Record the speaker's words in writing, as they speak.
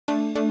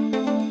Hey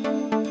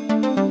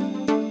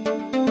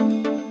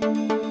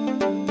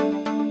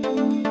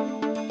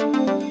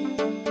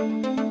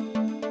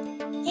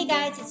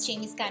guys, it's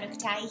Jamie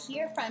Scotto-Katai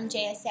here from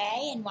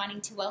JSA and wanting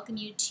to welcome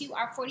you to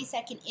our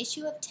 42nd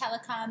issue of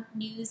Telecom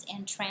News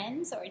and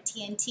Trends, or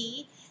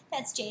TNT.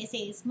 That's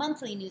JSA's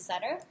monthly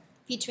newsletter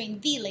featuring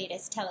the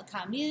latest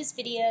telecom news,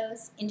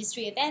 videos,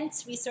 industry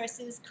events,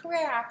 resources,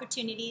 career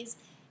opportunities,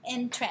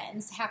 and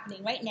trends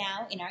happening right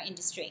now in our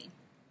industry.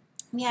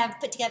 We have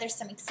put together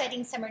some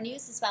exciting summer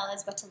news as well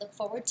as what to look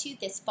forward to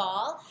this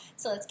fall,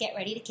 so let's get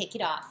ready to kick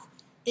it off.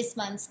 This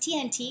month's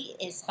TNT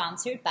is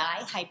sponsored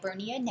by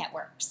Hibernia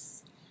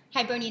Networks.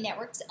 Hibernia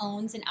Networks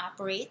owns and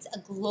operates a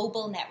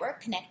global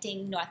network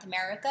connecting North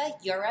America,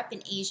 Europe,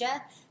 and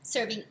Asia,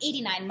 serving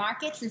 89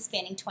 markets and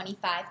spanning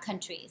 25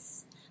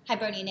 countries.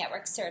 Hibernia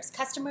Networks serves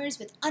customers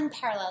with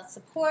unparalleled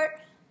support,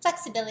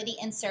 flexibility,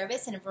 and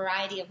service in a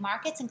variety of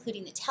markets,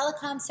 including the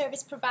telecom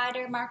service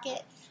provider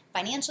market,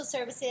 financial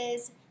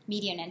services,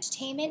 media and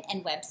entertainment,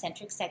 and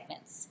web-centric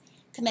segments.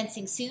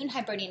 Commencing soon,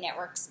 Hibernia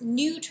Networks'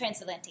 new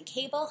transatlantic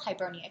cable,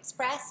 Hibernia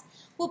Express,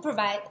 will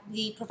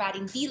be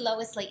providing the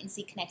lowest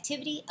latency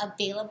connectivity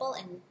available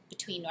in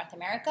between North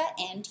America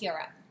and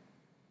Europe.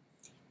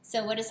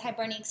 So what does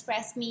Hibernia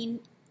Express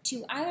mean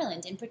to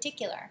Ireland in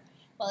particular?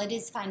 Well, it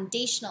is a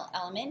foundational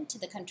element to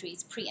the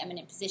country's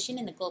preeminent position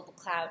in the global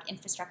cloud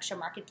infrastructure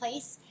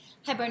marketplace.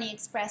 Hibernia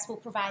Express will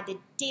provide the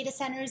data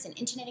centers and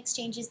internet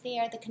exchanges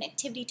there the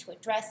connectivity to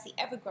address the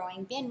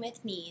ever-growing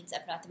bandwidth needs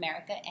of North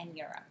America and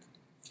Europe.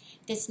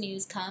 This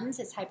news comes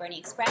as Hibernia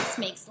Express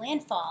makes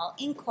landfall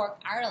in Cork,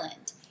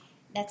 Ireland.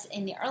 That's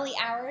in the early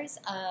hours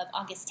of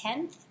August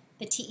 10th.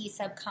 The TE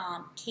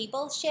Subcom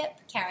cable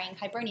ship carrying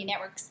Hibernia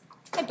Networks'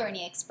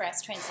 Hibernia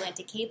Express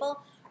transatlantic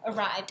cable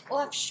arrived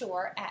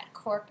offshore at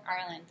Cork,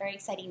 Ireland. Very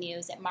exciting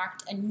news. It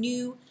marked a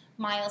new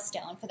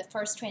milestone for the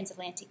first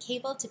transatlantic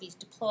cable to be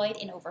deployed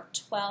in over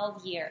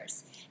 12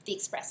 years. The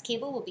Express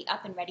cable will be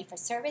up and ready for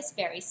service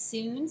very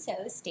soon,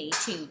 so stay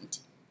tuned.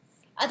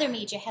 Other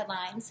major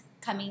headlines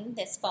coming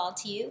this fall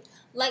to you.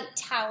 Light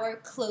Tower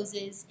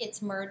closes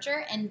its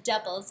merger and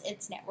doubles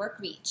its network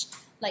reach.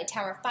 Light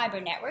Tower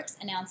Fiber Networks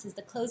announces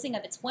the closing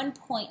of its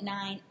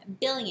 $1.9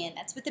 billion,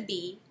 that's with a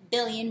B,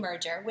 billion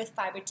merger with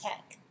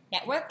FiberTech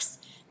Networks.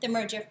 The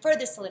merger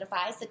further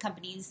solidifies the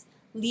company's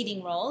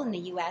leading role in the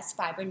U.S.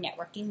 fiber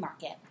networking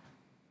market.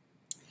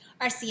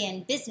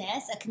 RCN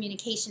Business, a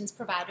communications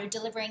provider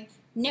delivering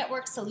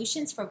network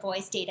solutions for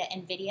voice, data,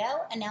 and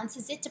video,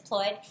 announces it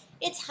deployed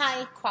its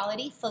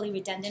high-quality, fully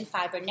redundant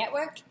fiber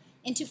network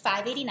into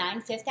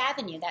 589 Fifth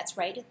Avenue. That's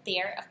right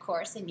there, of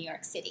course, in New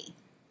York City.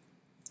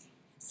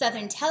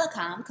 Southern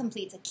Telecom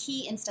completes a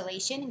key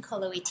installation in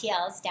Colo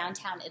ATL's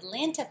downtown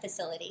Atlanta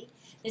facility.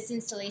 This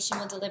installation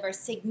will deliver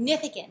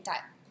significant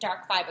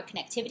dark fiber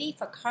connectivity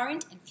for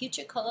current and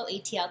future Colo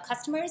ATL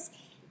customers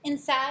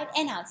inside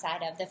and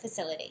outside of the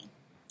facility.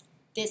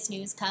 This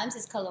news comes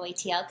as Colo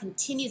ATL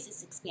continues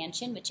its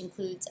expansion, which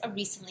includes a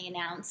recently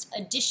announced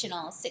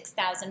additional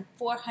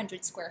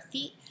 6,400 square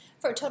feet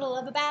for a total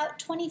of about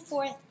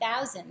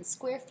 24,000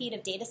 square feet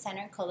of data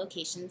center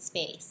colocation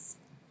space.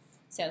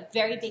 So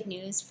very big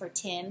news for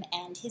Tim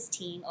and his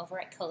team over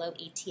at Colo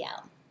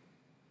ATL.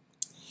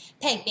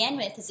 PEG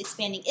Bandwidth is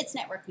expanding its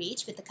network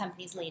reach with the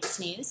company's latest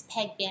news.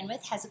 PEG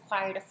Bandwidth has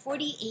acquired a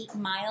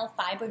 48-mile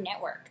fiber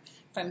network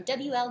from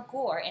W.L.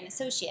 Gore &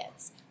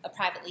 Associates, a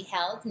privately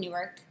held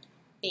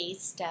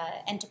Newark-based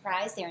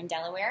enterprise there in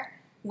Delaware,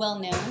 well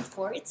known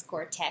for its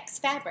Gore-Tex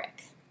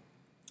fabric.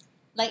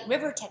 Light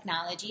River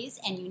Technologies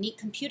and Unique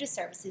Computer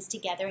Services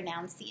together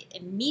announced the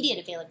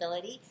immediate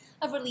availability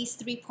of Release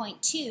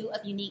 3.2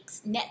 of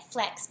Unique's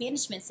NetFlex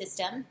management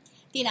system.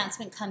 The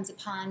announcement comes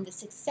upon the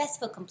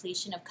successful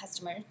completion of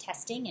customer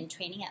testing and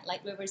training at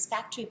Light River's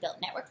factory-built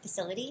network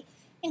facility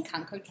in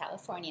Concord,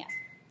 California.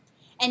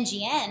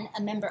 NGN,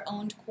 a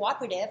member-owned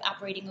cooperative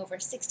operating over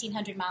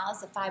 1,600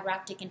 miles of fiber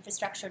optic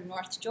infrastructure in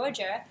North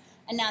Georgia,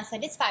 announced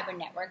that its fiber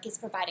network is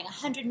providing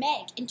 100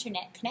 meg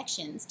internet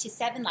connections to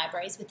 7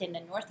 libraries within the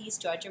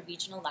Northeast Georgia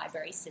Regional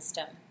Library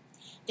System.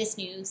 This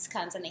news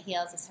comes on the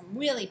heels of some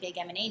really big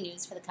M&A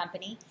news for the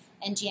company.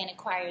 NGN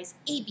acquires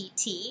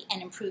ABT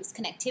and improves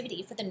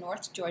connectivity for the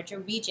North Georgia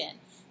region.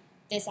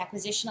 This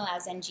acquisition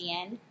allows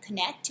NGN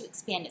Connect to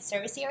expand its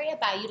service area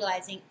by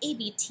utilizing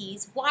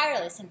ABT's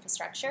wireless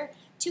infrastructure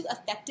to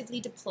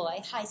effectively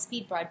deploy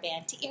high-speed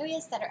broadband to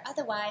areas that are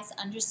otherwise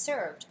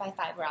underserved by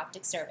fiber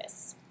optic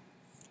service.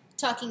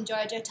 Talking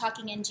Georgia,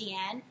 talking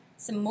NGN,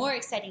 some more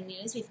exciting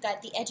news. We've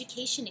got the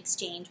Education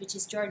Exchange, which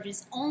is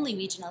Georgia's only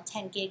regional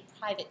 10-gig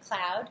private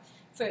cloud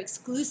for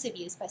exclusive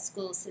use by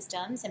school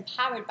systems and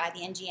powered by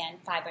the NGN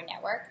fiber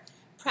network,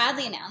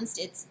 proudly announced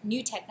its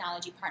new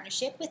technology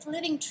partnership with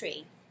Living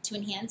Tree to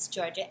enhance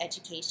Georgia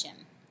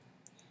education.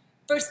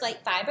 First Light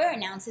Fiber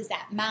announces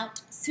that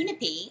Mount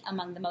Sunapee,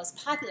 among the most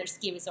popular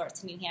ski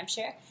resorts in New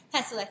Hampshire,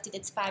 has selected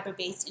its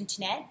fiber-based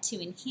internet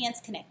to enhance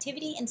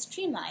connectivity and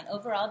streamline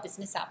overall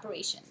business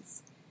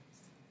operations.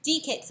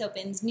 DKIX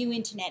opens new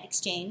internet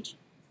exchange.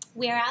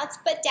 Where else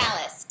but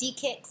Dallas?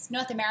 DKIX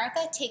North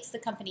America takes the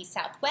company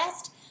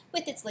Southwest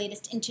with its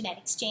latest internet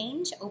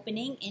exchange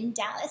opening in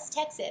Dallas,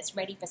 Texas,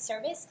 ready for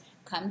service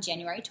come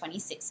January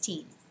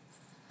 2016.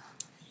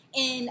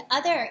 In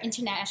other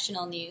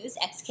international news,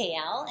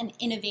 XKL, an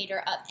innovator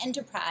of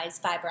enterprise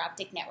fiber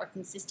optic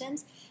networking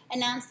systems,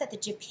 announced that the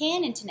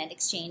Japan Internet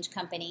Exchange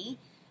Company,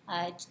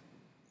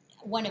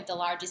 one of the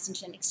largest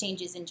internet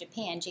exchanges in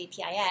Japan,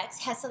 JPIX,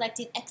 has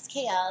selected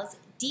XKL's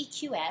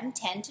DQM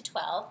 10 to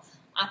 12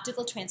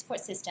 optical transport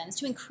systems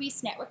to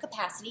increase network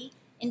capacity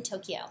in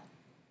Tokyo.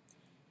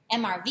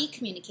 MRV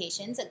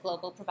Communications, a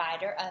global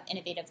provider of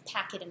innovative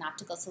packet and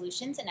optical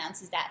solutions,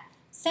 announces that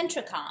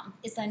Telecom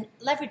is then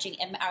leveraging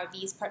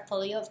MRV's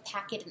portfolio of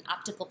packet and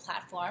optical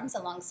platforms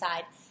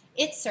alongside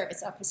its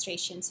service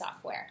orchestration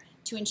software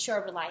to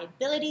ensure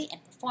reliability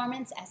and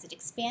performance as it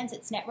expands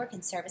its network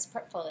and service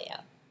portfolio.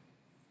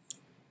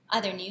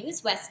 Other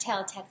news,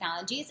 Westel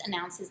Technologies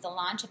announces the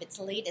launch of its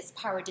latest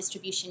power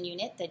distribution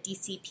unit, the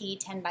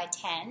DCP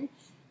 10x10.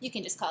 You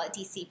can just call it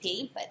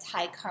DCP, but it's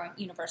High Current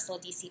Universal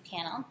DC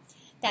Panel.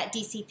 That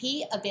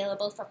DCP,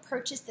 available for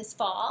purchase this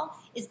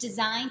fall, is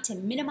designed to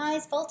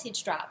minimize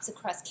voltage drops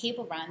across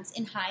cable runs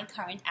in high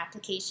current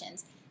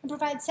applications and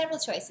provides several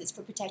choices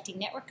for protecting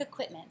network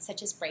equipment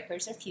such as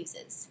breakers or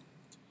fuses.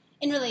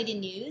 In related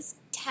news,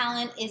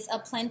 talent is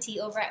aplenty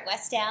over at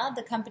Westel.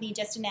 The company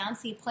just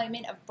announced the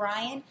appointment of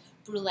Brian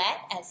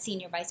Brulette as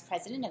Senior Vice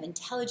President of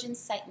Intelligence,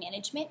 Site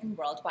Management, and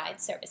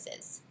Worldwide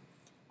Services.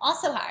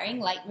 Also hiring,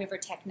 Light River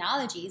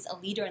Technologies, a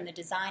leader in the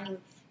design and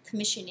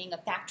commissioning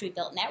of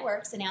factory-built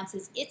networks,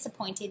 announces its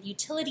appointed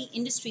utility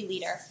industry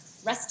leader,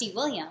 Rusty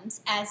Williams,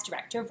 as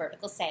Director of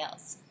Vertical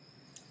Sales.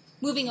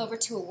 Moving over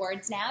to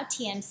awards now,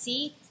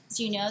 TMC,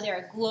 as you know,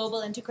 they're a global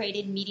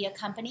integrated media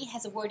company,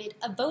 has awarded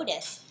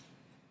Avotis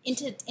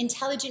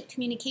Intelligent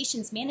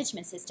Communications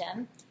Management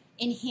System,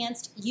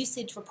 Enhanced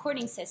Usage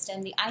Reporting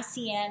System, the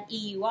ICM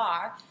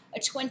EUR, a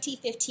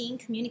 2015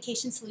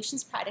 Communication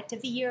Solutions Product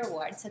of the Year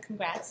award. So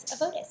congrats,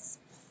 Avotis.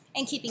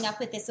 And keeping up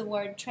with this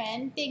award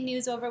trend, big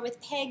news over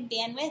with PEG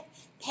Bandwidth.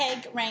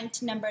 PEG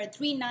ranked number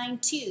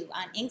 392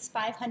 on Inc.'s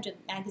 500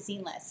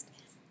 magazine list.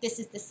 This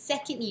is the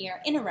second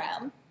year in a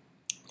row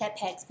that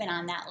PEG's been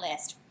on that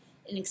list,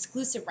 an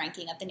exclusive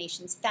ranking of the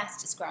nation's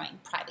fastest growing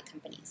private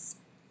companies.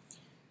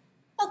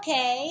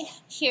 Okay,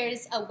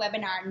 here's a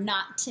webinar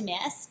not to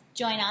miss.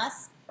 Join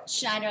us,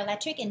 Schneider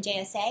Electric and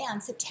JSA, on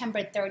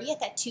September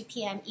 30th at 2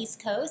 p.m.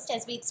 East Coast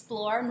as we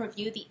explore and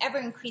review the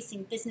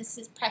ever-increasing business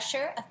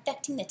pressure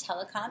affecting the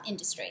telecom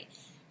industry.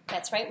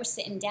 That's right, we're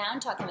sitting down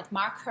talking with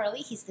Mark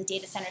Hurley. He's the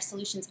Data Center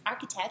Solutions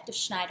Architect of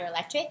Schneider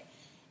Electric,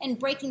 and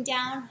breaking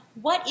down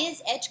what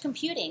is edge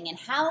computing and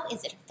how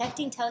is it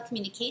affecting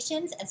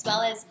telecommunications, as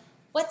well as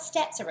what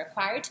steps are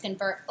required to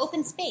convert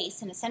open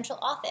space in a central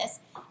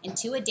office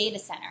into a data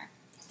center.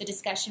 The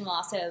discussion will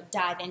also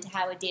dive into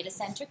how a data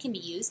center can be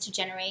used to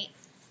generate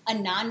a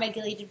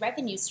non-regulated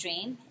revenue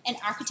stream and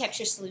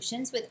architecture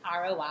solutions with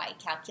ROI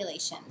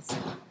calculations.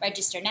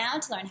 Register now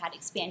to learn how to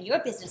expand your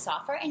business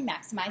offer and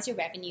maximize your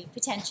revenue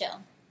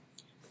potential.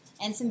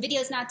 And some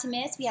videos not to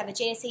miss, we have a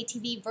JSA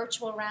TV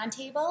virtual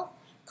roundtable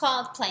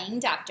called Playing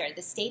Doctor,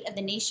 the State of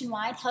the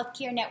Nationwide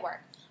Healthcare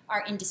Network.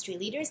 Our industry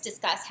leaders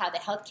discuss how the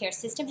healthcare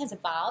system has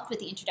evolved with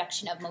the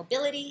introduction of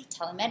mobility,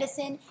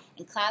 telemedicine,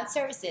 and cloud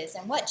services,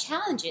 and what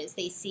challenges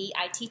they see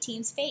IT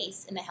teams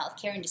face in the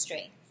healthcare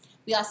industry.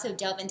 We also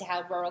delve into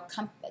how rural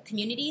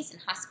communities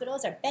and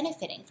hospitals are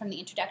benefiting from the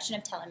introduction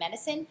of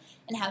telemedicine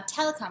and how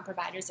telecom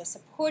providers are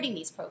supporting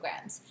these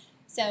programs.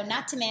 So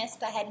not to miss,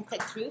 go ahead and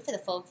click through for the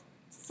full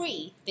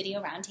free video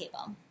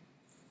roundtable.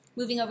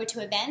 Moving over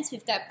to events,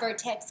 we've got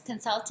Vertex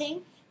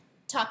Consulting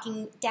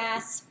talking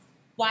DAS,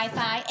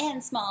 Wi-Fi,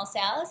 and small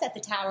cells at the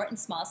Tower and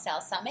Small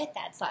Cell Summit.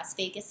 That's Las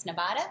Vegas,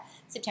 Nevada,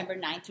 September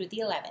 9th through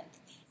the 11th.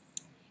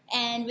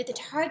 And with the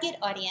target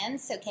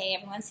audience, okay,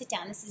 everyone sit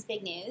down, this is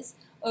big news,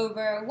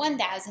 over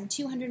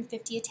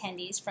 1,250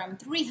 attendees from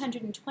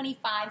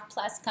 325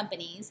 plus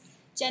companies,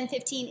 Gen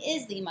 15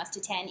 is the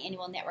must-attend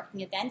annual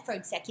networking event for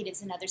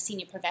executives and other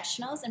senior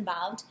professionals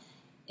involved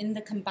in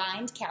the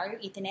combined carrier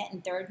Ethernet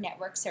and third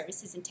network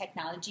services and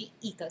technology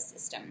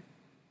ecosystem.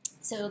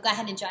 So go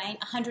ahead and join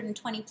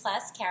 120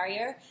 plus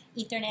carrier,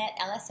 Ethernet,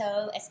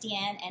 LSO,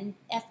 SDN,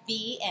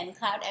 NFV, and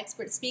cloud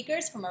expert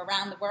speakers from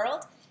around the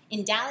world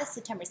in Dallas,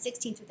 September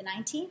 16th through the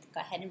 19th. Go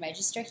ahead and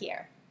register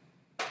here.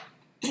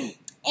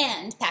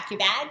 And pack your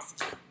bags,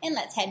 and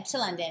let's head to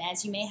London.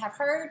 As you may have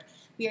heard,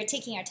 we are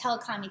taking our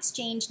Telecom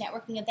Exchange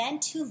networking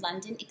event to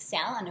London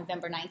Excel on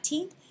November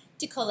 19th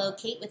to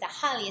co-locate with a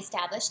highly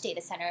established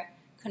Data Center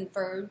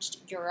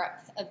Converged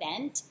Europe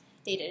event.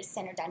 Data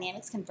Center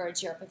Dynamics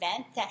Converged Europe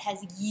event that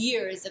has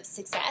years of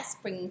success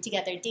bringing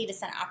together data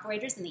center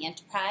operators in the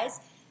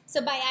enterprise.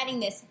 So by adding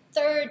this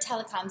third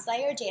telecoms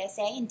layer,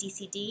 JSA and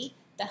DCD,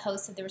 the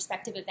hosts of the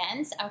respective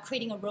events, are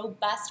creating a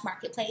robust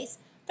marketplace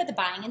for the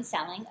buying and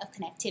selling of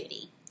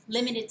connectivity.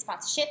 Limited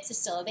sponsorships are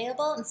still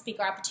available and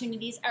speaker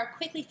opportunities are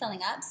quickly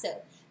filling up,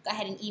 so go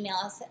ahead and email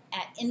us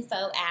at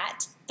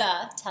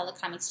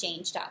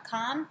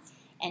info@thetelecomexchange.com.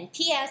 And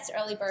PS,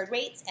 early bird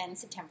rates end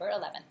September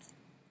 11th.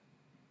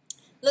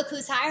 Look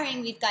who's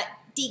hiring. We've got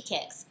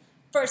DKIX,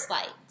 First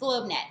Light,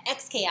 GlobeNet,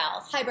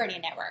 XKL, Hibernia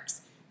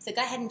networks. So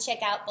go ahead and check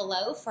out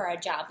below for our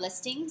job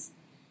listings.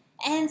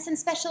 And some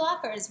special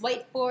offers.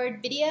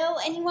 Whiteboard video,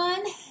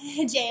 anyone?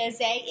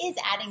 JSA is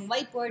adding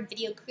whiteboard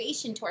video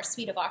creation to our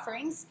suite of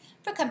offerings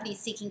for companies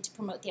seeking to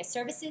promote their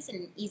services in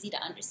an easy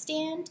to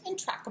understand and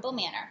trackable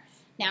manner.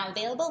 Now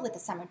available with a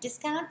summer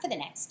discount for the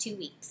next 2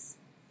 weeks.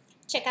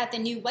 Check out the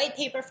new white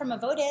paper from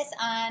Avotis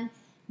on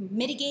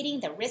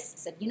mitigating the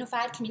risks of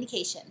unified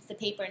communications. The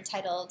paper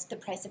entitled The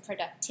Price of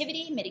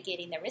Productivity,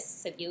 Mitigating the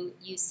Risks of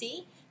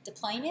UC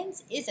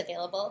Deployments is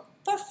available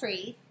for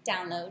free.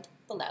 Download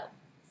below.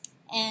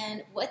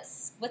 And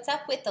what's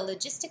up with the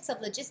logistics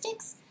of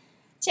logistics?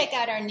 Check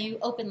out our new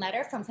open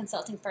letter from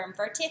consulting firm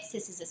Vertex.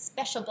 This is a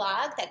special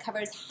blog that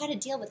covers how to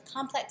deal with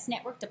complex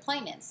network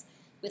deployments,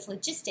 with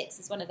logistics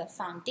as one of the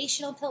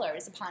foundational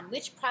pillars upon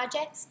which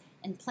projects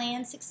and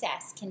planned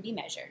success can be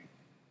measured.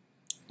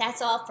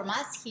 That's all from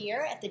us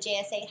here at the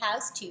JSA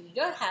House to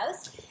your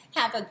house.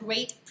 Have a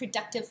great,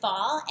 productive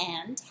fall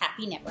and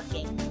happy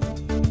networking.